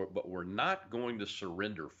anything for it, but we're not going to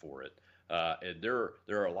surrender for it. And there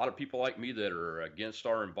are a lot of people like me that are against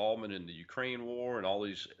our involvement in the Ukraine war and all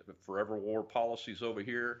these forever war policies over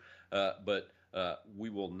here. But we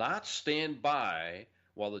will not stand by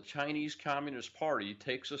while the Chinese Communist Party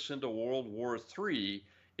takes us into World War III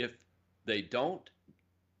if they don't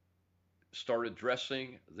start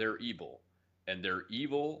addressing their evil. And their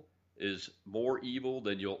evil is more evil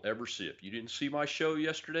than you'll ever see. If you didn't see my show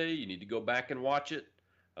yesterday, you need to go back and watch it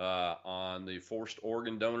on the forced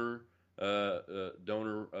organ donor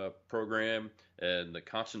program and the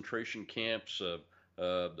concentration camps of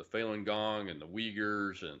the Falun Gong and the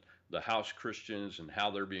Uyghurs and the House Christians and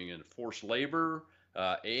how they're being in forced labor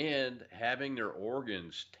and having their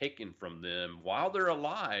organs taken from them while they're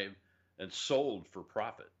alive and sold for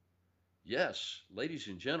profit. Yes, ladies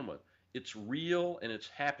and gentlemen, it's real and it's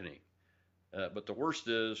happening. But the worst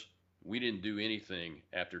is we didn't do anything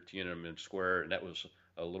after Tiananmen Square, and that was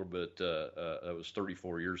a little bit, that was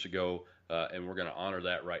 34 years ago, and we're going to honor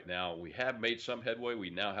that right now. We have made some headway. We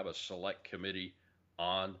now have a select committee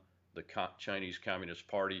on the Chinese Communist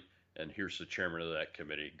Party, and here's the chairman of that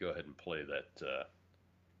committee. Go ahead and play that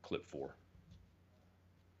clip 4.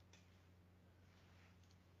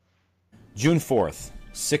 June 4th,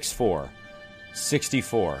 6-4,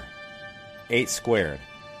 64, 8 squared.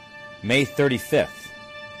 May 35th,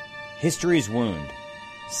 history's wound,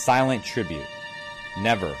 silent tribute,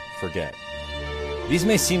 never forget. These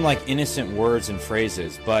may seem like innocent words and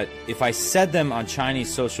phrases, but if I said them on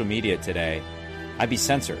Chinese social media today, I'd be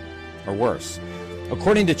censored, or worse.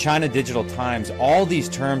 According to China Digital Times, all these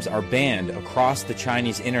terms are banned across the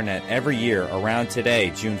Chinese internet every year around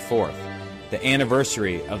today, June 4th, the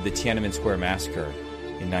anniversary of the Tiananmen Square massacre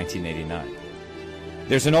in 1989.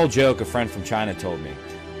 There's an old joke a friend from China told me.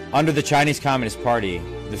 Under the Chinese Communist Party,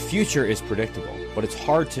 the future is predictable, but it's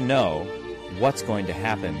hard to know what's going to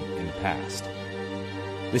happen in the past.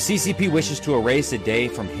 The CCP wishes to erase a day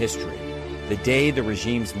from history, the day the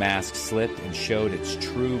regime's mask slipped and showed its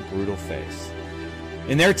true brutal face.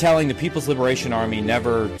 In their telling, the People's Liberation Army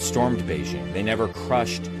never stormed Beijing. They never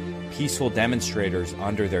crushed peaceful demonstrators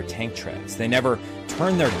under their tank treads. They never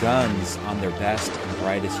turned their guns on their best and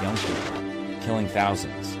brightest young people, killing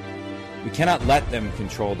thousands. We cannot let them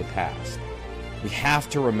control the past. We have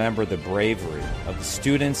to remember the bravery of the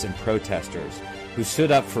students and protesters who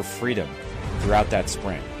stood up for freedom throughout that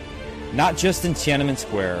spring. Not just in Tiananmen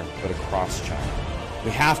Square, but across China.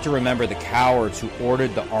 We have to remember the cowards who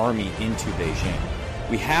ordered the army into Beijing.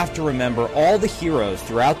 We have to remember all the heroes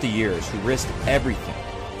throughout the years who risked everything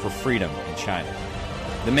for freedom in China.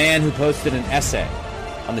 The man who posted an essay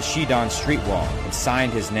on the Xidan street wall and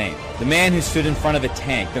signed his name. The man who stood in front of a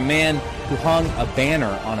tank. The man who hung a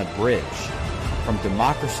banner on a bridge. From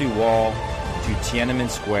Democracy Wall to Tiananmen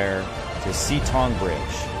Square to Xitong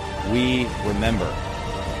Bridge, we remember.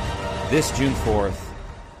 This June 4th,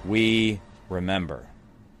 we remember.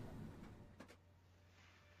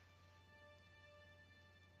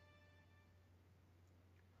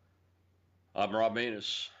 I'm Rob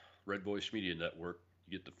Maness, Red Voice Media Network.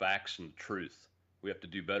 You get the facts and the truth. We have to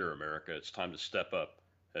do better, America. It's time to step up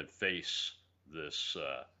and face this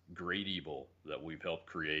great evil that we've helped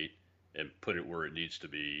create and put it where it needs to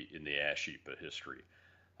be in the ash heap of history.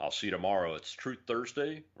 I'll see you tomorrow. It's Truth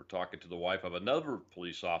Thursday. We're talking to the wife of another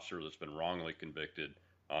police officer that's been wrongly convicted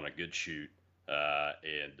on a good shoot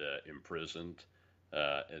and imprisoned.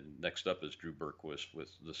 And next up is Drew Berquist with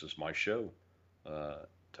This Is My Show.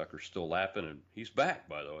 Tucker's still laughing, and he's back,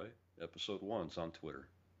 by the way. Episode 1's on Twitter.